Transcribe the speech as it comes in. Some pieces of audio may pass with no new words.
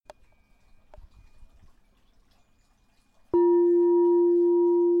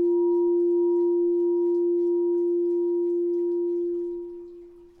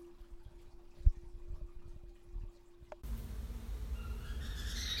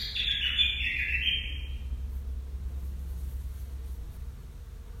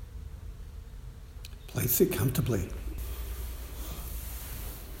Please sit comfortably.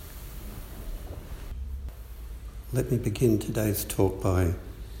 Let me begin today's talk by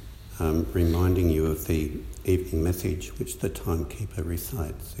reminding you of the evening message which the timekeeper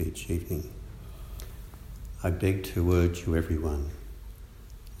recites each evening. I beg to urge you, everyone,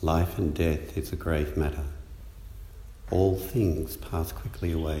 life and death is a grave matter. All things pass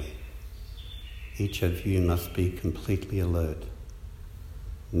quickly away. Each of you must be completely alert.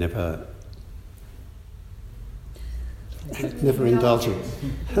 Never indulgent.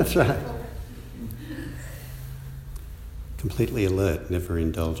 That's right. Completely alert, never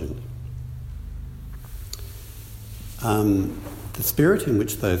indulgent. The spirit in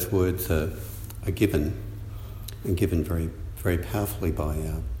which those words are given, and given very, very powerfully by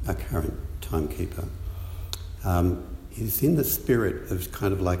our current timekeeper, is in the spirit of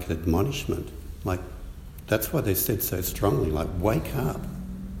kind of like an admonishment. Like, that's why they said so strongly, like, wake up.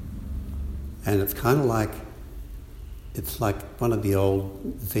 And it's kind of like, it's like one of the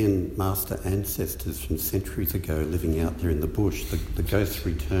old Zen master ancestors from centuries ago living out there in the bush. The ghost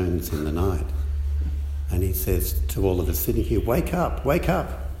returns in the night. And he says to all of us sitting here, wake up, wake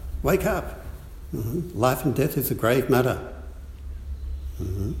up, wake up. Mm-hmm. Life and death is a grave matter.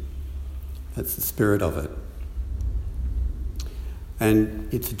 Mm-hmm. That's the spirit of it.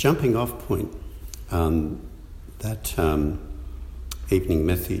 And it's a jumping off point, that evening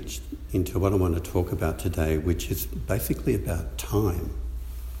message, into what I want to talk about today, which is basically about time,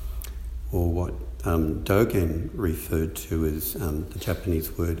 or what Dogen referred to as the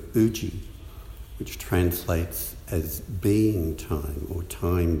Japanese word uji, which translates as being time, or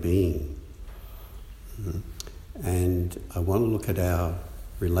time being. And I want to look at our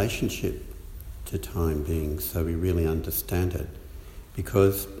relationship to time being so we really understand it,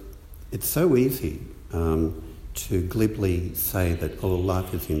 because it's so easy to glibly say that, oh,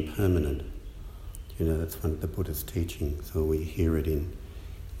 life is impermanent. You know, that's one of the Buddha's teachings, or we hear it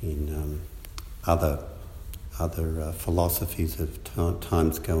in other philosophies of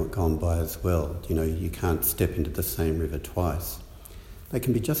times gone by as well. You know, you can't step into the same river twice. They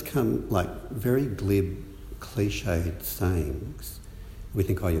can become like very glib, cliched sayings. We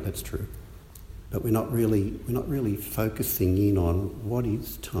think, oh yeah, that's true. But we're not really focusing in on what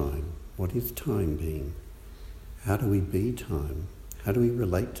is time. What is time being? How do we be time? How do we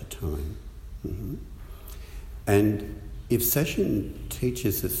relate to time? Mm-hmm. And if session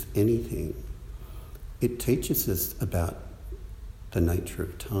teaches us anything, it teaches us about the nature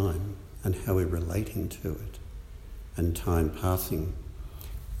of time and how we're relating to it and time passing.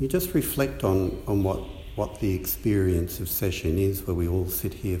 You just reflect on what the experience of session is, where we all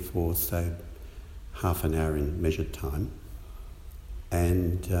sit here for, say, half an hour in measured time,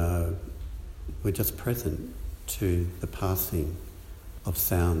 and we're just present to the passing of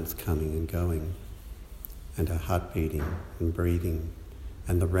sounds coming and going, and our heart beating and breathing,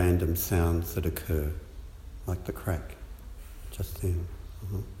 and the random sounds that occur, like the crack, just then.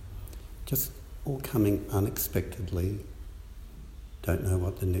 Just all coming unexpectedly, don't know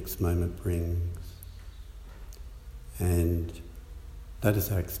what the next moment brings. And that is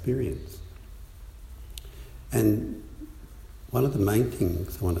our experience. And one of the main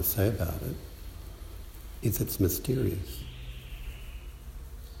things I want to say about it is it's mysterious.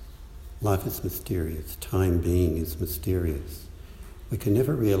 Life is mysterious. Time being is mysterious. We can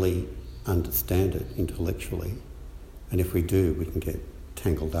never really understand it intellectually, and if we do, we can get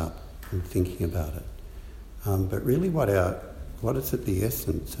tangled up in thinking about it. But really what is at the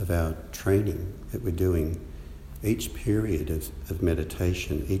essence of our training that we're doing, each period of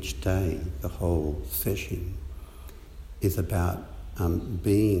meditation, each day, the whole session, is about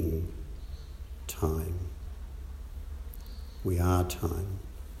being time. We are time.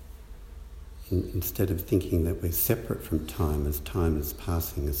 Instead of thinking that we're separate from time as time is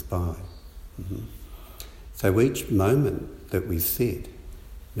passing us by. Mm-hmm. So each moment that we sit,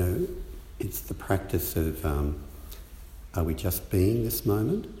 you know, it's the practice of, are we just being this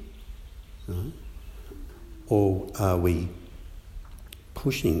moment? Right? Or are we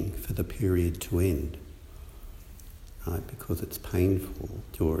pushing for the period to end? Right? Because it's painful,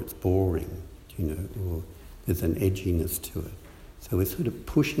 or it's boring, you know, or there's an edginess to it. So we're sort of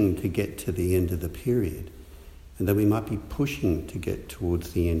pushing to get to the end of the period, and then we might be pushing to get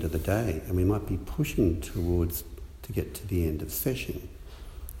towards the end of the day, and we might be pushing to get to the end of session,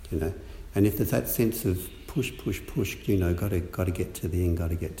 you know. And if there's that sense of push, you know, got to get to the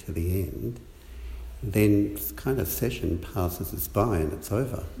end, then kind of session passes us by and it's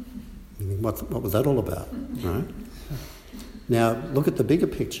over. You think, what was that all about, right? Now, look at the bigger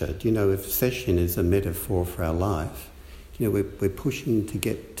picture. Do you know, if session is a metaphor for our life, we're pushing to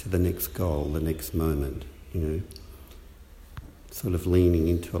get to the next goal, the next moment, sort of leaning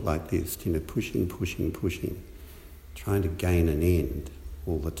into it like this, pushing, trying to gain an end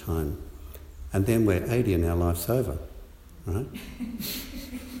all the time. And then we're 80 and our life's over, right?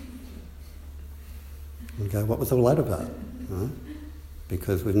 And go, what was all that about? Right?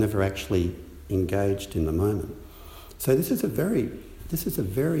 Because we've never actually engaged in the moment. So this is a very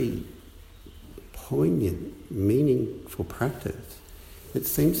poignant, meaningful practice. It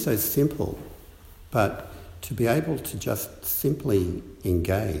seems so simple, but to be able to just simply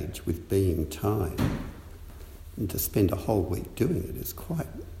engage with being time and to spend a whole week doing it is quite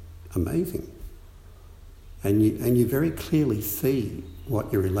amazing. And you very clearly see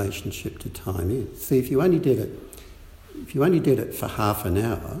what your relationship to time is. See, if you only did it for half an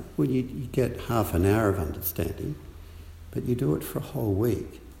hour, well, you get half an hour of understanding, but you do it for a whole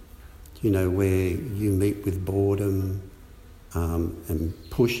week, where you meet with boredom and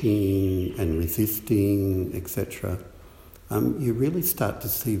pushing and resisting, etc. You really start to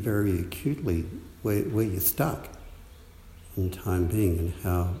see very acutely where you're stuck in time being and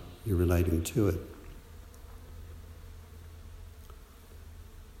how you're relating to it.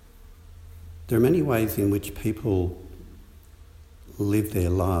 There are many ways in which people live their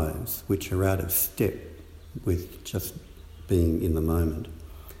lives which are out of step with just being in the moment.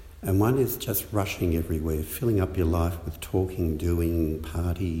 And one is just rushing everywhere, filling up your life with talking, doing,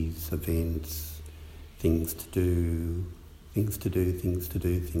 parties, events, things to do,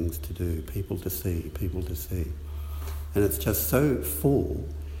 people to see. And it's just so full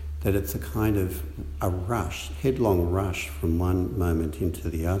that it's a kind of a rush, headlong rush from one moment into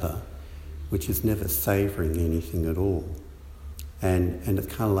the other, which is never savouring anything at all. And it's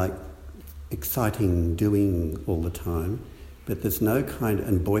kind of like exciting doing all the time, but there's no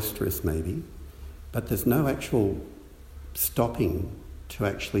and boisterous maybe, but there's no actual stopping to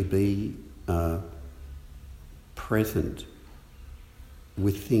actually be present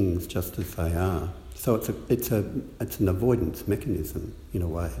with things just as they are. So it's an avoidance mechanism in a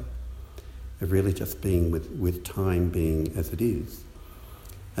way, of really just being with time being as it is.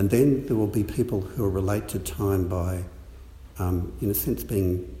 And then there will be people who relate to time by, in a sense,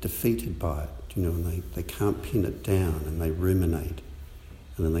 being defeated by it, and they can't pin it down and they ruminate,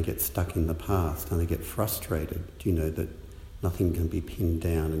 and then they get stuck in the past and they get frustrated, that nothing can be pinned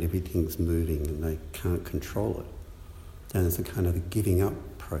down and everything's moving and they can't control it. And there's a kind of a giving up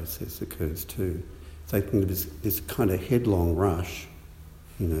process occurs too. So I think this kind of headlong rush,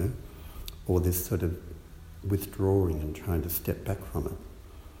 or this sort of withdrawing and trying to step back from it.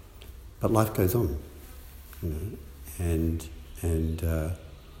 But life goes on, and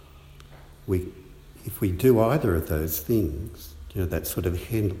if we do either of those things, that sort of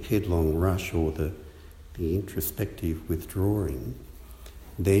headlong rush or the introspective withdrawing,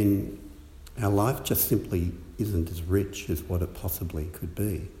 then our life just simply isn't as rich as what it possibly could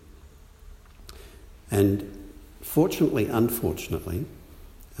be. And fortunately, unfortunately,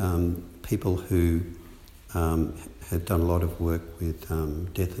 people who have done a lot of work with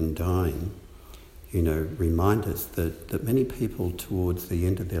death and dying, remind us that many people towards the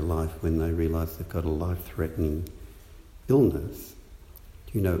end of their life, when they realise they've got a life-threatening illness,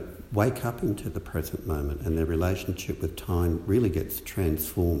 wake up into the present moment and their relationship with time really gets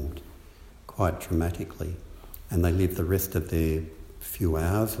transformed quite dramatically, and they live the rest of their few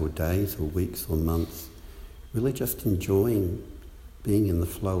hours or days or weeks or months really just enjoying being in the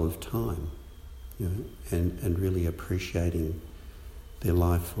flow of time, and really appreciating their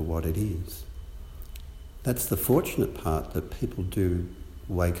life for what it is. That's the fortunate part, that people do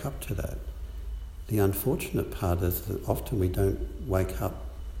wake up to that. The unfortunate part is that often we don't wake up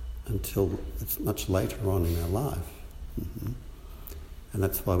until it's much later on in our life. Mm-hmm. And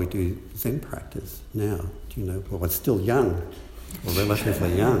that's why we do Zen practice now. Well, we're still young, or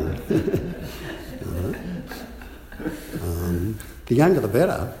relatively young. The younger the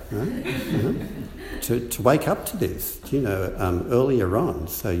better, right? To wake up to this, earlier on,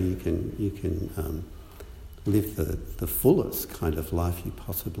 so you can live the fullest kind of life you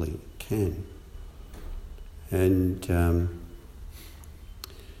possibly can. And so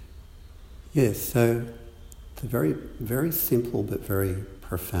it's a very, very simple but very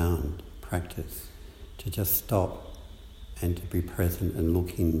profound practice to just stop and to be present and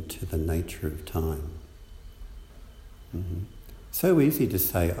look into the nature of time. Mm-hmm. So easy to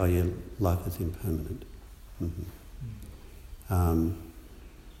say, oh yeah, life is impermanent. Mm-hmm.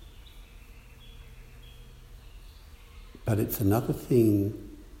 But it's another thing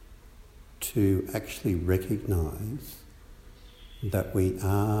to actually recognise that we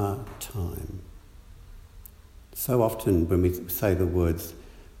are time. So often when we say the words,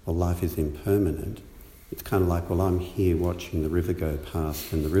 well, life is impermanent, it's kind of like, well, I'm here watching the river go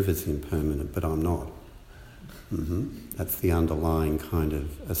past and the river's impermanent, but I'm not. That's the underlying kind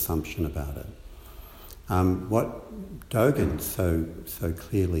of assumption about it. What Dogen so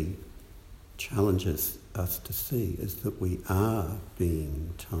clearly challenges us to see is that we are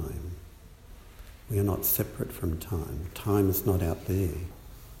being time. We are not separate from time. Time is not out there.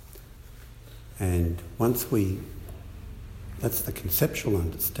 And that's the conceptual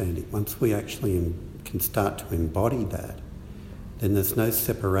understanding. Once we actually can start to embody that, then there's no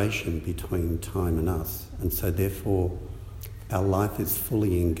separation between time and us. And so therefore, our life is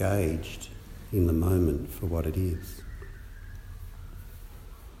fully engaged in the moment for what it is.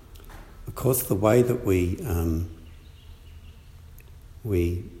 Of course, the way that we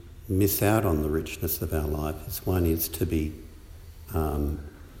miss out on the richness of our life is to be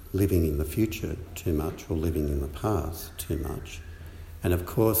living in the future too much or living in the past too much. And of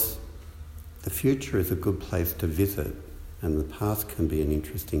course, the future is a good place to visit, and the past can be an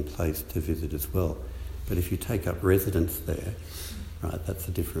interesting place to visit as well. But if you take up residence there, right, that's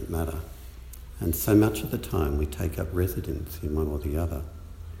a different matter. And so much of the time we take up residence in one or the other.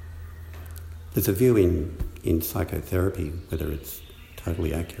 There's a view in psychotherapy, whether it's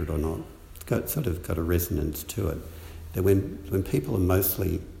totally accurate or not, it's sort of got a resonance to it, that when people are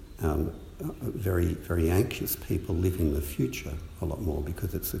mostly very, very anxious people live in the future a lot more,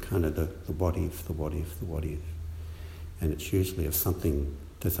 because it's the kind of the what if. And it's usually of something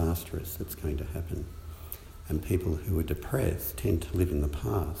disastrous that's going to happen. And people who are depressed tend to live in the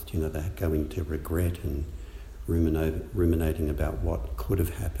past. They go into regret and ruminating about what could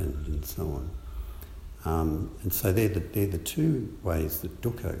have happened and so on. And so they're the two ways that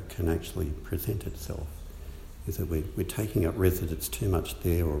dukkha can actually present itself, is that we're taking up residence too much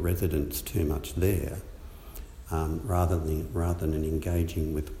there or residence too much there, rather than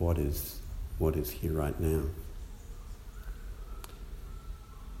engaging with what is here right now.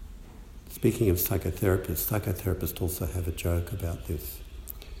 Speaking of psychotherapists also have a joke about this,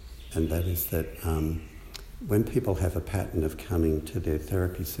 and that is that when people have a pattern of coming to their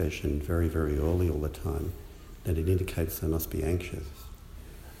therapy session very, very early all the time, then it indicates they must be anxious.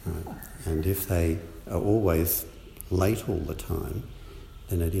 Right? And if they are always late all the time,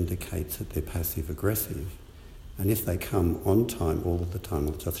 then it indicates that they're passive-aggressive. And if they come on time all the time,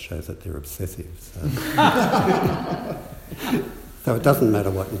 it just shows that they're obsessive. So it doesn't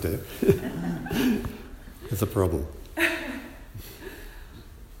matter what you do. There's a problem.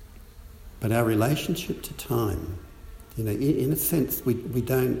 But our relationship to time, in a sense, we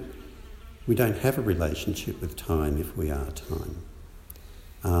don't have a relationship with time if we are time.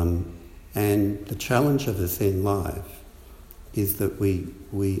 And the challenge of the Zen life is that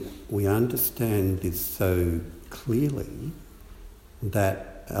we understand this so clearly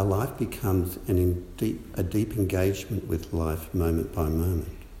that our life becomes a deep engagement with life moment by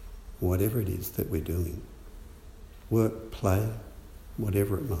moment, whatever it is that we're doing. Work, play,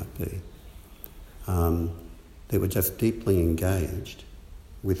 whatever it might be. That we're just deeply engaged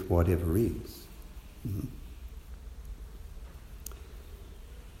with whatever is.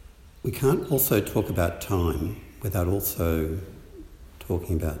 We can't also talk about time without also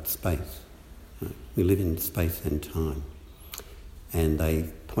talking about space. Right? We live in space and time, and they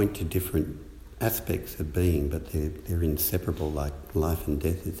point to different aspects of being, but they're inseparable, like life and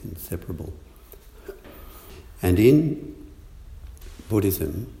death is inseparable. And in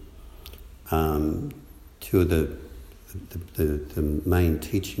Buddhism, two of the main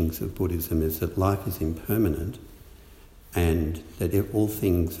teachings of Buddhism is that life is impermanent and that all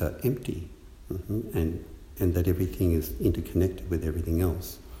things are empty, and that everything is interconnected with everything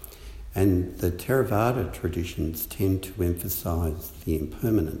else. And the Theravada traditions tend to emphasise the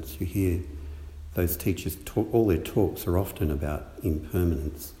impermanence. You hear those teachers talk, all their talks are often about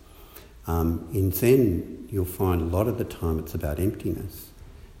impermanence. In Zen, you'll find a lot of the time it's about emptiness.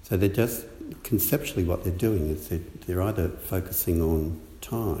 So they're just, conceptually what they're doing is they're either focusing on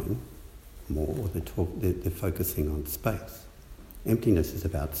time more, or they're focusing on space. Emptiness is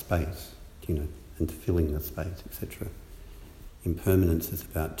about space, and filling the space, etc. Impermanence is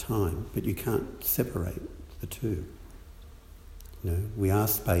about time, but you can't separate the two. We are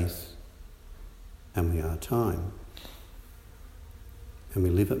space and we are time. And we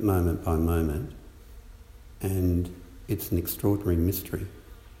live it moment by moment, and it's an extraordinary mystery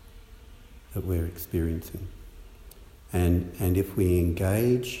that we're experiencing. And if we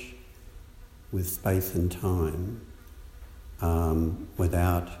engage with space and time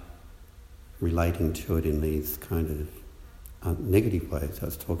without relating to it in these kind of negative ways I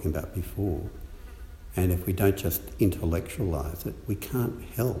was talking about before, And if we don't just intellectualise it, we can't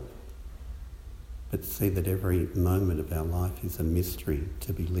help but see that every moment of our life is a mystery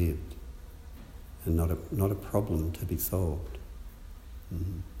to be lived and not a problem to be solved.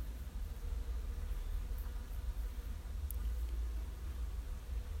 Mm-hmm.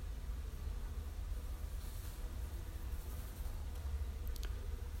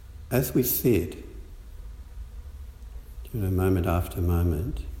 As we sit, moment after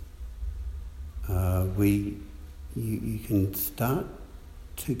moment, you can start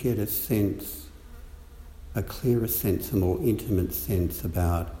to get a clearer sense, a more intimate sense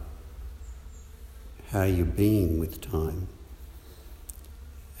about how you're being with time.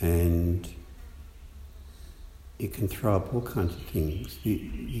 And it can throw up all kinds of things.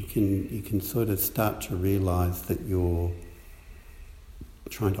 You can sort of start to realise that you're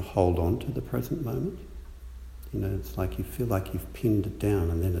trying to hold on to the present moment. It's like you feel like you've pinned it down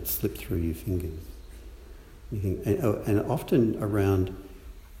and then it slipped through your fingers. You think, and often around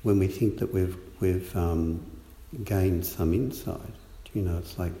when we think that we've gained some insight,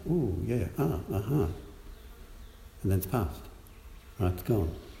 it's like, ooh, yeah, and then it's past. Right, it's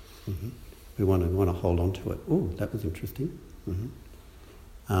gone. Mm-hmm. We want to hold on to it. Ooh, that was interesting.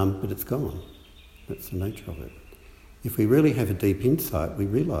 Mm-hmm. But it's gone. That's the nature of it. If we really have a deep insight, we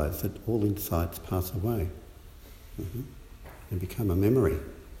realise that all insights pass away. Mm-hmm. They become a memory.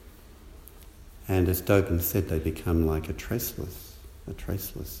 And as Dogen said, they become like a traceless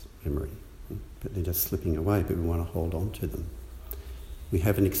memory. But they're just slipping away, but we want to hold on to them. We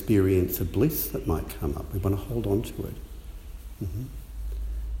have an experience of bliss that might come up. We want to hold on to it. Mm-hmm.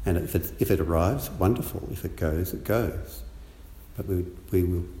 And if it arrives, wonderful. If it goes, it goes. But we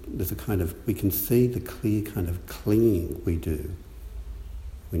can see the clear kind of clinging we do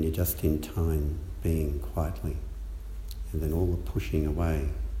when you're just in time being quietly. And then all the pushing away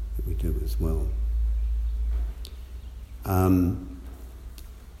that we do as well.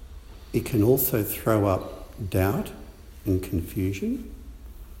 It can also throw up doubt and confusion,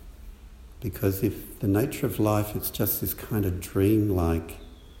 because if the nature of life is just this kind of dream-like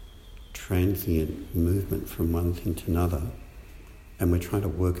transient movement from one thing to another, and we're trying to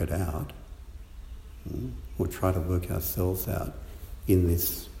work it out, or try to work ourselves out in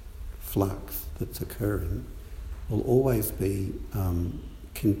this flux that's occurring, we'll always be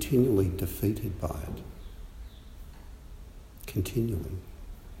continually defeated by it. Continually.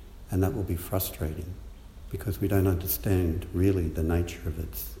 And that will be frustrating because we don't understand really the nature of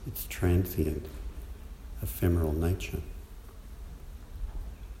its transient, ephemeral nature.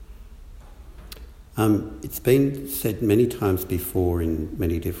 It's been said many times before in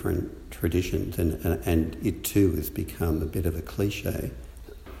many different traditions, and it too has become a bit of a cliche,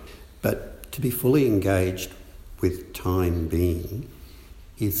 but to be fully engaged with time being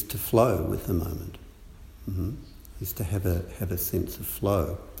is to flow with the moment, is to have a sense of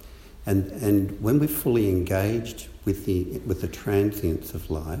flow. And when we're fully engaged with the transience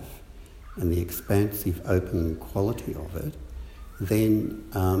of life and the expansive open quality of it, then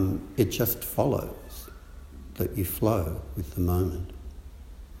it just follows that you flow with the moment.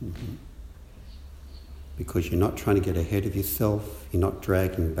 Mm-hmm. Because you're not trying to get ahead of yourself, you're not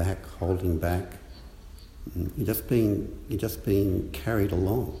dragging back, holding back. You're just being carried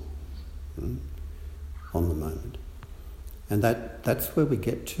along on the moment. And that's where we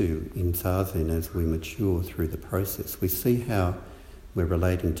get to in Zazen as we mature through the process. We see how we're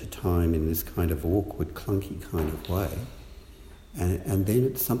relating to time in this kind of awkward, clunky kind of way. And then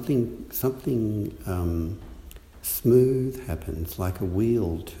it's something smooth happens, like a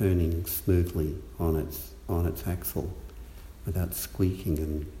wheel turning smoothly on its axle without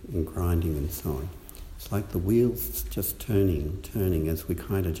squeaking and grinding and so on. It's like the wheel's just turning as we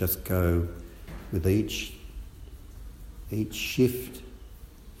kind of just go with each shift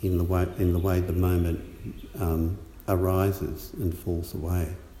in the way the moment arises and falls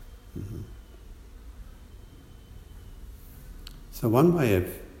away. Mm-hmm. So one way of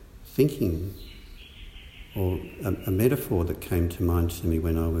thinking, or a metaphor that came to mind to me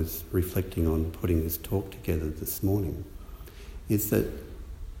when I was reflecting on putting this talk together this morning, is that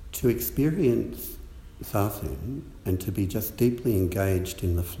to experience Zazen and to be just deeply engaged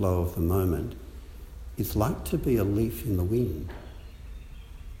in the flow of the moment is like to be a leaf in the wind.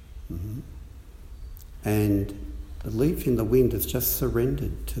 Mm-hmm. And the leaf in the wind is just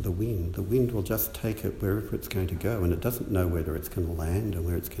surrendered to the wind. The wind will just take it wherever it's going to go, and it doesn't know whether it's going to land or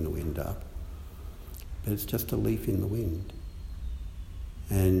where it's going to end up. But it's just a leaf in the wind.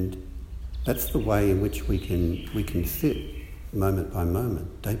 And that's the way in which we can sit moment by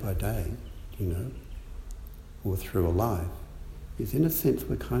moment, day by day, or through a life, is in a sense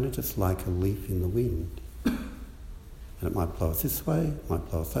we're kind of just like a leaf in the wind. And it might blow us this way, it might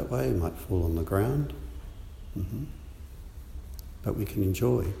blow us that way, it might fall on the ground. But we can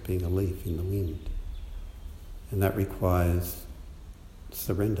enjoy being a leaf in the wind. And that requires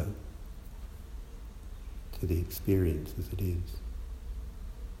surrender to the experience as it is.